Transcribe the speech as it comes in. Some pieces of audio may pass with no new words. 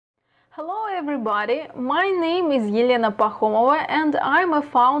Hello everybody, my name is Elena Pakhomova and I'm a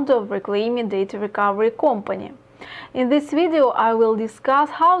founder of ReclaiMe Data Recovery company. In this video I will discuss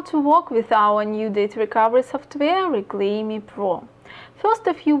how to work with our new data recovery software ReclaiMe Pro. First,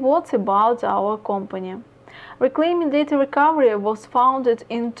 a few words about our company. ReclaiMe Data Recovery was founded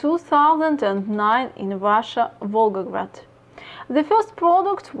in 2009 in Russia, Volgograd. The first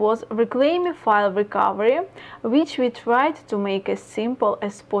product was ReclaiMe File Recovery, which we tried to make as simple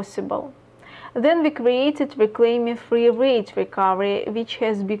as possible. Then we created ReclaiMe Free Rate Recovery, which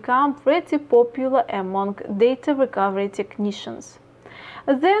has become pretty popular among data recovery technicians.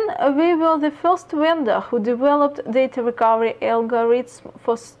 Then we were the first vendor who developed data recovery algorithms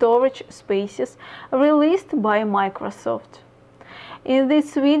for storage spaces released by Microsoft. In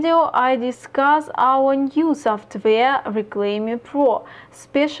this video, I discuss our new software ReclaiMe Pro,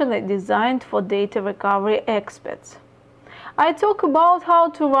 specially designed for data recovery experts. I talk about how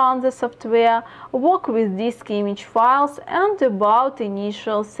to run the software, work with disk image files, and about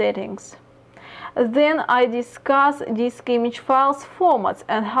initial settings. Then I discuss disk image files formats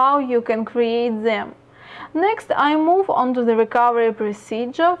and how you can create them. Next, I move on to the recovery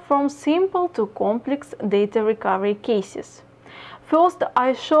procedure from simple to complex data recovery cases. First,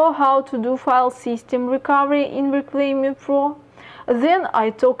 I show how to do file system recovery in ReclaiMe Pro. Then I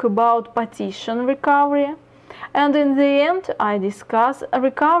talk about partition recovery. And in the end, I discuss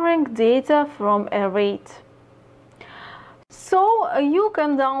recovering data from a RAID. So you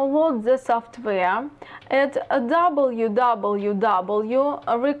can download the software at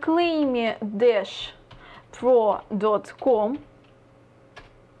www.reclaime-pro.com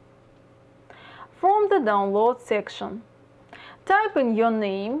from the download section. Type in your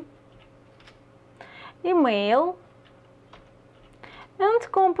name, email,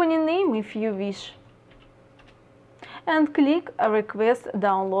 and company name if you wish, and click a Request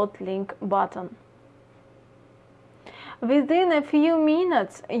Download Link button. Within a few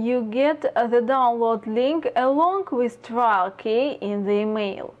minutes, you get the download link along with trial key in the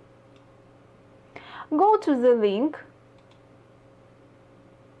email. Go to the link,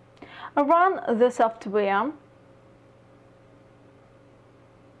 run the software,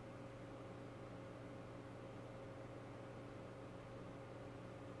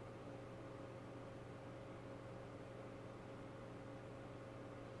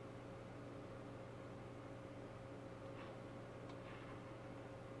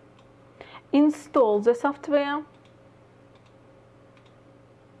 install the software,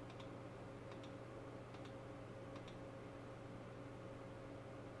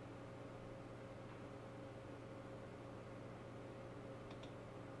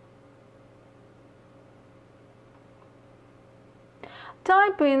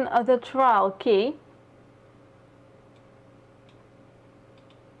 type in the trial key,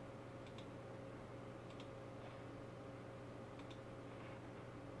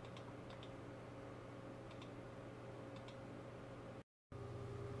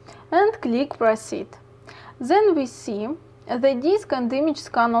 and click Proceed. Then we see the Disk and Image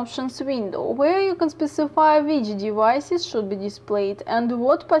Scan Options window, where you can specify which devices should be displayed and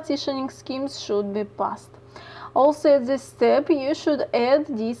what partitioning schemes should be passed. Also at this step, you should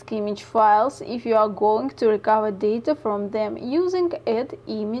add disk image files if you are going to recover data from them using Add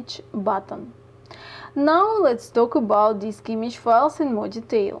Image button. Now let's talk about disk image files in more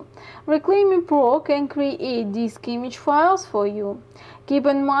detail. ReclaiMe Pro can create disk image files for you. Keep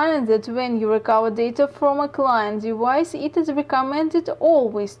in mind that when you recover data from a client device, it is recommended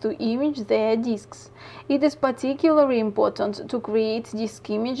always to image their disks. It is particularly important to create disk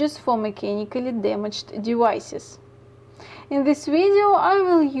images for mechanically damaged devices. In this video, I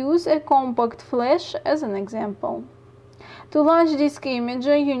will use a compact flash as an example. To launch disk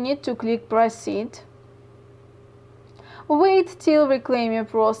imager, you need to click Proceed. Wait till ReclaiMe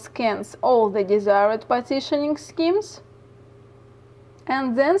Pro scans all the desired partitioning schemes,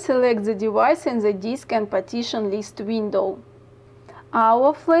 and then select the device in the Disk and Partition List window.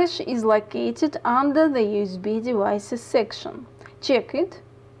 Our flash is located under the USB Devices section. Check it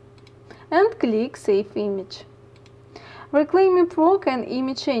and click Save Image. ReclaiMe Pro can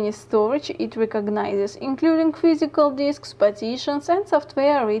image any storage it recognizes, including physical disks, partitions, and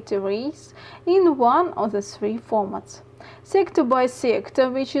software RAID arrays in one of the three formats: sector by sector,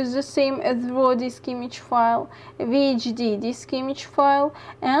 which is the same as raw disk image file, VHD disk image file,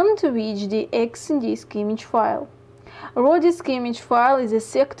 and VHDX disk image file. Raw disk image file is a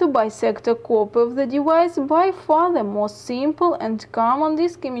sector by sector copy of the device, by far the most simple and common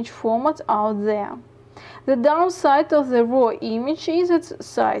disk image format out there. The downside of the raw image is its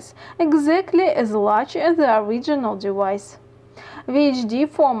size, exactly as large as the original device. VHD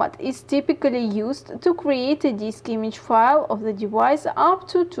format is typically used to create a disk image file of the device up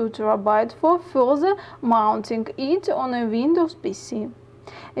to 2 TB for further mounting it on a Windows PC.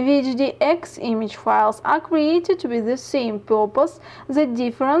 VHDX image files are created with the same purpose. The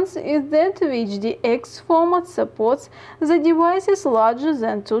difference is that VHDX format supports the devices larger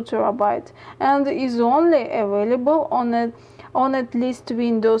than 2 TB and is only available on at least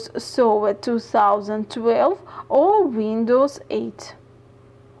Windows Server 2012 or Windows 8.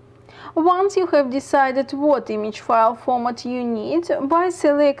 Once you have decided what image file format you need, by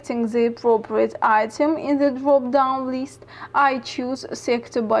selecting the appropriate item in the drop-down list, I choose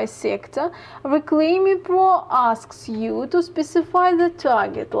sector by sector. ReclaiMe Pro asks you to specify the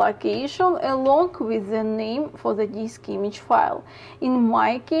target location along with the name for the disk image file. In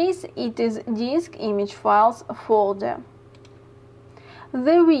my case, it is Disk Image Files folder.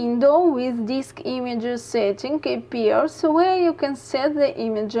 The window with disk images setting appears where you can set the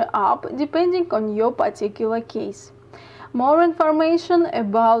image up depending on your particular case. More information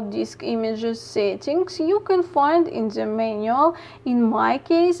about disk images settings you can find in the manual. In my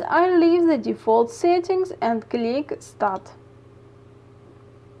case, I leave the default settings and click Start.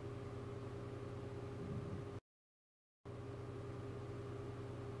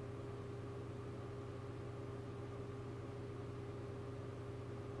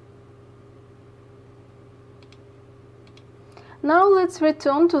 Now let's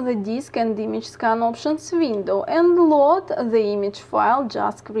return to the Disk and Image Scan Options window and load the image file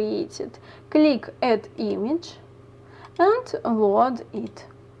just created. Click Add Image and load it.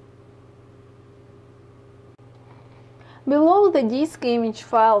 Below the Disk Image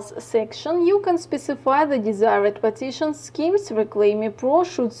Files section, you can specify the desired partition schemes ReclaiMe Pro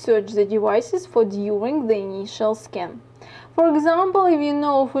should search the devices for during the initial scan. For example, if you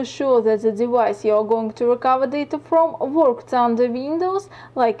know for sure that the device you are going to recover data from worked under Windows,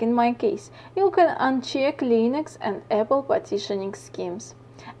 like in my case, you can uncheck Linux and Apple partitioning schemes,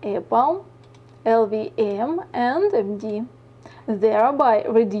 Apple, LVM and MD, thereby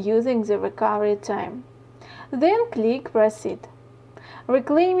reducing the recovery time. Then click Proceed.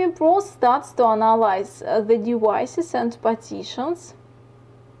 ReclaiMe Pro starts to analyze the devices and partitions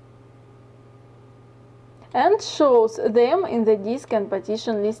and shows them in the Disk and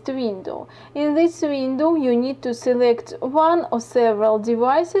Partition List window. In this window, you need to select one or several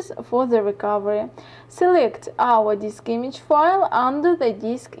devices for the recovery. Select Our Disk Image File under the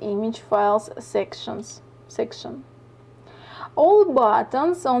Disk Image Files section. All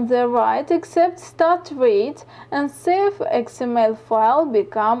buttons on the right except Start Wait and Save XML file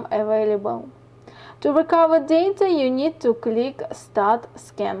become available. To recover data, you need to click Start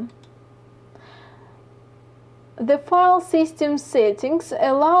Scan. The file system settings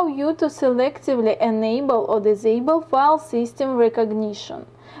allow you to selectively enable or disable file system recognition.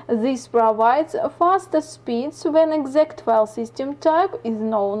 This provides faster speeds when exact file system type is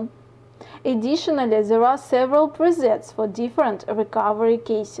known. Additionally, there are several presets for different recovery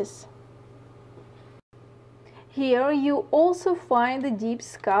cases. Here you also find the Deep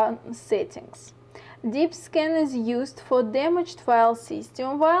Scan settings. Deep Scan is used for damaged file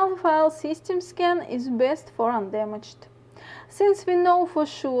system, while File System Scan is best for undamaged. Since we know for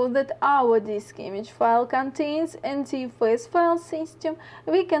sure that our disk image file contains NTFS file system,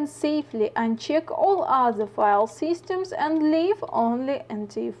 we can safely uncheck all other file systems and leave only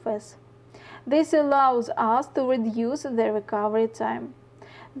NTFS. This allows us to reduce the recovery time.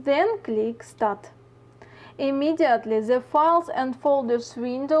 Then click Start. Immediately, the Files and Folders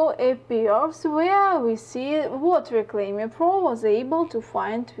window appears where we see what ReclaiMe Pro was able to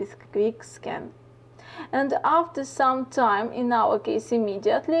find with Quick Scan. And after some time, in our case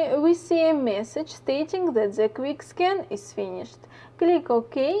immediately, we see a message stating that the Quick Scan is finished. Click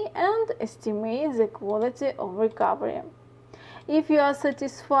OK and estimate the quality of recovery. If you are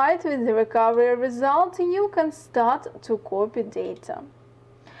satisfied with the recovery result, you can start to copy data.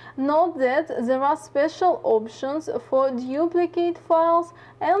 Note that there are special options for duplicate files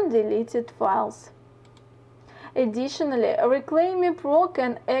and deleted files. Additionally, ReclaiMe Pro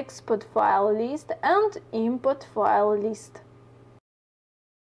can export file list and import file list.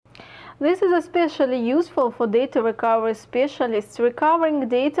 This is especially useful for data recovery specialists recovering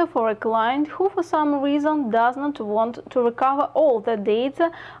data for a client who for some reason does not want to recover all the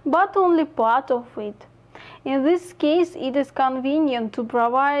data but only part of it. In this case, it is convenient to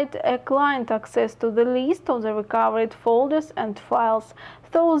provide a client access to the list of the recovered folders and files,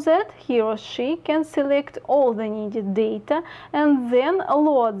 so that he or she can select all the needed data and then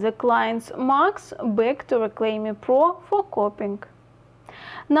load the client's marks back to ReclaiMe Pro for copying.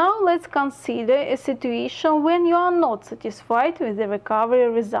 Now let's consider a situation when you are not satisfied with the recovery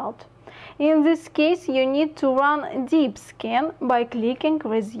result. In this case, you need to run a deep scan by clicking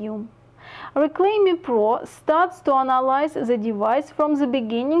Resume. ReclaiMe Pro starts to analyze the device from the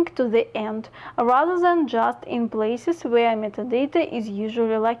beginning to the end, rather than just in places where metadata is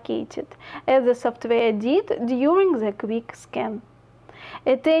usually located, as the software did during the quick scan.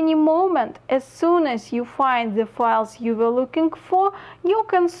 At any moment, as soon as you find the files you were looking for, you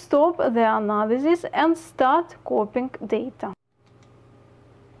can stop the analysis and start copying data.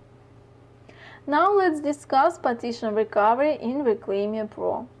 Now let's discuss partition recovery in ReclaiMe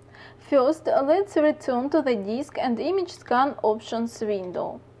Pro. First, let's return to the disk and image scan options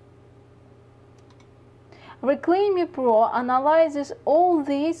window. ReclaiMe Pro analyzes all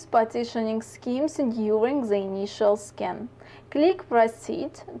these partitioning schemes during the initial scan. Click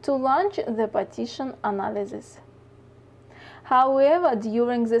Proceed to launch the partition analysis. However,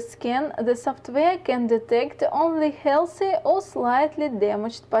 during the scan, the software can detect only healthy or slightly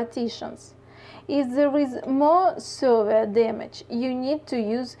damaged partitions. If there is more severe damage, you need to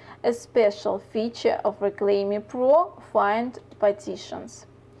use a special feature of ReclaiMe Pro, Find Partitions.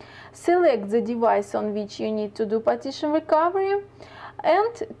 Select the device on which you need to do partition recovery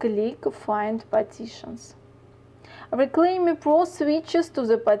and click Find Partitions. ReclaiMe Pro switches to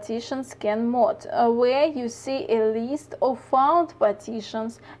the partition scan mode, where you see a list of found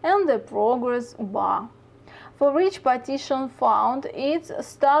partitions and a progress bar. For each partition found, its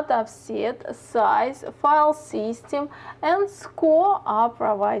startup set, size, file system, and score are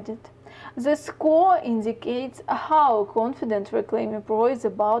provided. The score indicates how confident ReclaiMe Pro is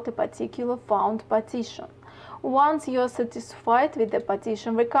about a particular found partition. Once you are satisfied with the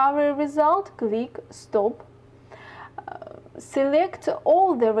partition recovery result, click Stop. Select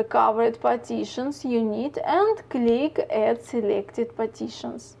all the recovered partitions you need and click Add Selected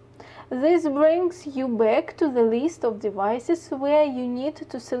Partitions. This brings you back to the list of devices where you need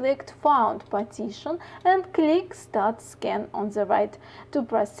to select Found Partition and click Start Scan on the right to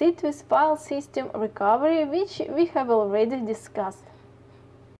proceed with file system recovery, which we have already discussed.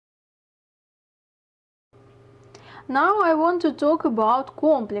 Now I want to talk about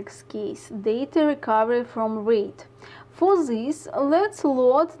complex case data recovery from RAID. For this, let's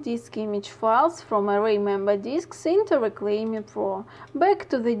load disk image files from array member disks into ReclaiMe Pro. Back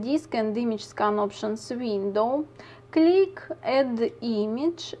to the disk and image scan options window, click Add the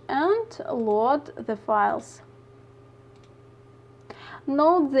image and load the files.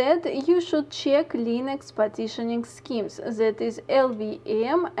 Note that you should check Linux partitioning schemes, that is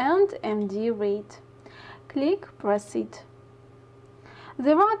LVM and MD RAID. Click Proceed.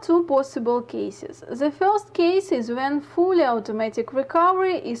 There are two possible cases. The first case is when fully automatic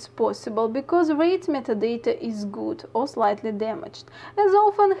recovery is possible because RAID metadata is good or slightly damaged, as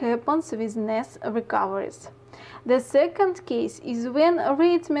often happens with NAS recoveries. The second case is when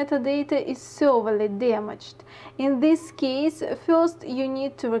RAID metadata is severely damaged. In this case, first you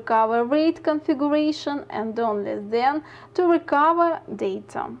need to recover RAID configuration and only then to recover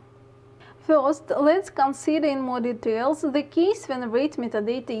data. First, let's consider in more details the case when RAID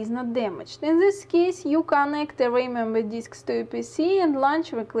metadata is not damaged. In this case, you connect array member disks to a PC and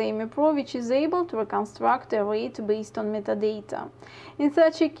launch ReclaiMe Pro, which is able to reconstruct a RAID based on metadata. In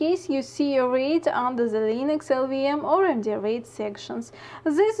such a case, you see a RAID under the Linux LVM or MD RAID sections.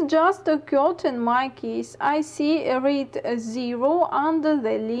 This just occurred in my case. I see a RAID 0 under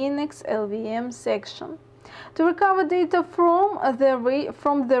the Linux LVM section. To recover data from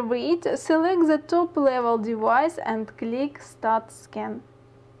the RAID, select the top-level device and click Start Scan.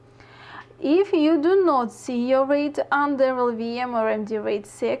 If you do not see your RAID under LVM or MD RAID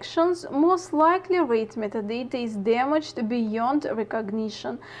sections, most likely RAID metadata is damaged beyond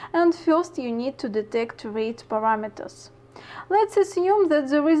recognition, and first you need to detect RAID parameters. Let's assume that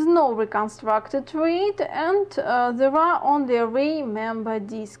there is no reconstructed RAID and there are only array member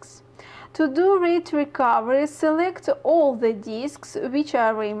disks. To do RAID recovery, select all the disks which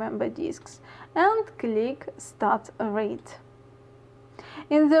are array member disks and click Start RAID.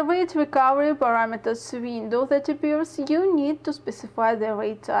 In the RAID recovery parameters window that appears, you need to specify the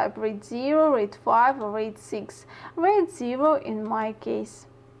RAID type: RAID 0, RAID 5 or RAID 6. RAID 0 in my case.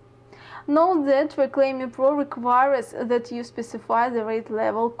 Note that ReclaiMe Pro requires that you specify the rate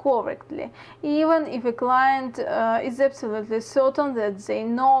level correctly, even if a client is absolutely certain that they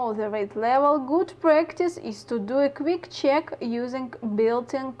know the rate level. Good practice is to do a quick check using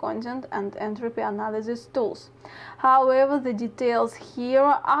built-in content and entropy analysis tools. However, the details here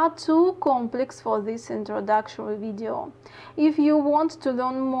are too complex for this introductory video. If you want to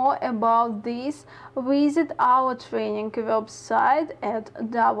learn more about this, visit our training website at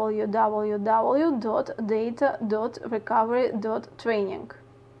www.data.recovery.training.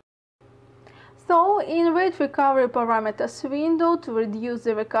 So, in Rate Recovery Parameters window, to reduce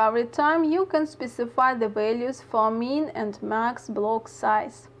the recovery time, you can specify the values for min and max block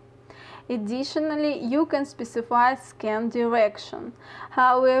size. Additionally, you can specify scan direction.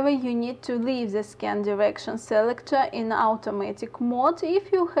 However, you need to leave the scan direction selector in automatic mode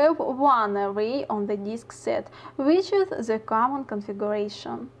if you have one array on the disk set, which is the common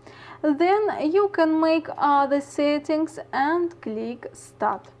configuration. Then you can make other settings and click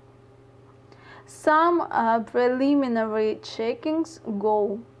Start. Some preliminary checkings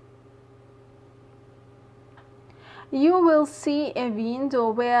go. You will see a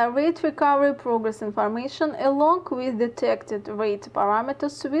window where rate recovery progress information along with detected rate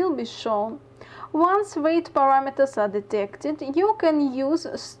parameters will be shown. Once rate parameters are detected, you can use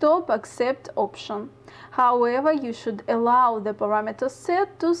Stop Accept option. However, you should allow the parameter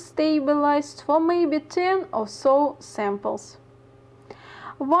set to stabilize for maybe 10 or so samples.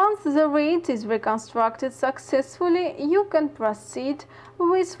 Once the rate is reconstructed successfully, you can proceed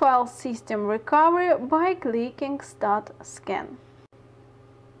with file system recovery by clicking Start Scan.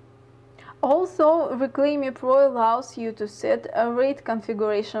 Also, ReclaiMe Pro allows you to set rate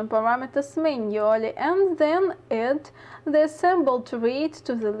configuration parameters manually and then add the assembled rate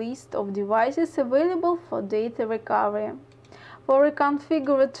to the list of devices available for data recovery. For a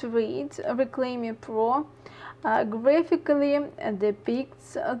configured rate, ReclaiMe Pro graphically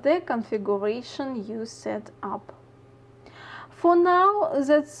depicts the configuration you set up. For now,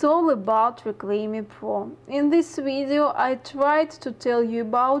 that's all about ReclaiMe Pro. In this video, I tried to tell you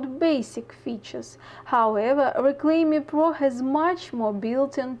about basic features. However, ReclaiMe Pro has much more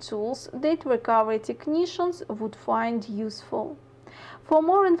built-in tools that recovery technicians would find useful. For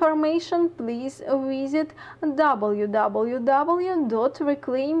more information, please visit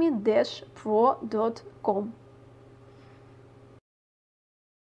www.reclaime-pro.com.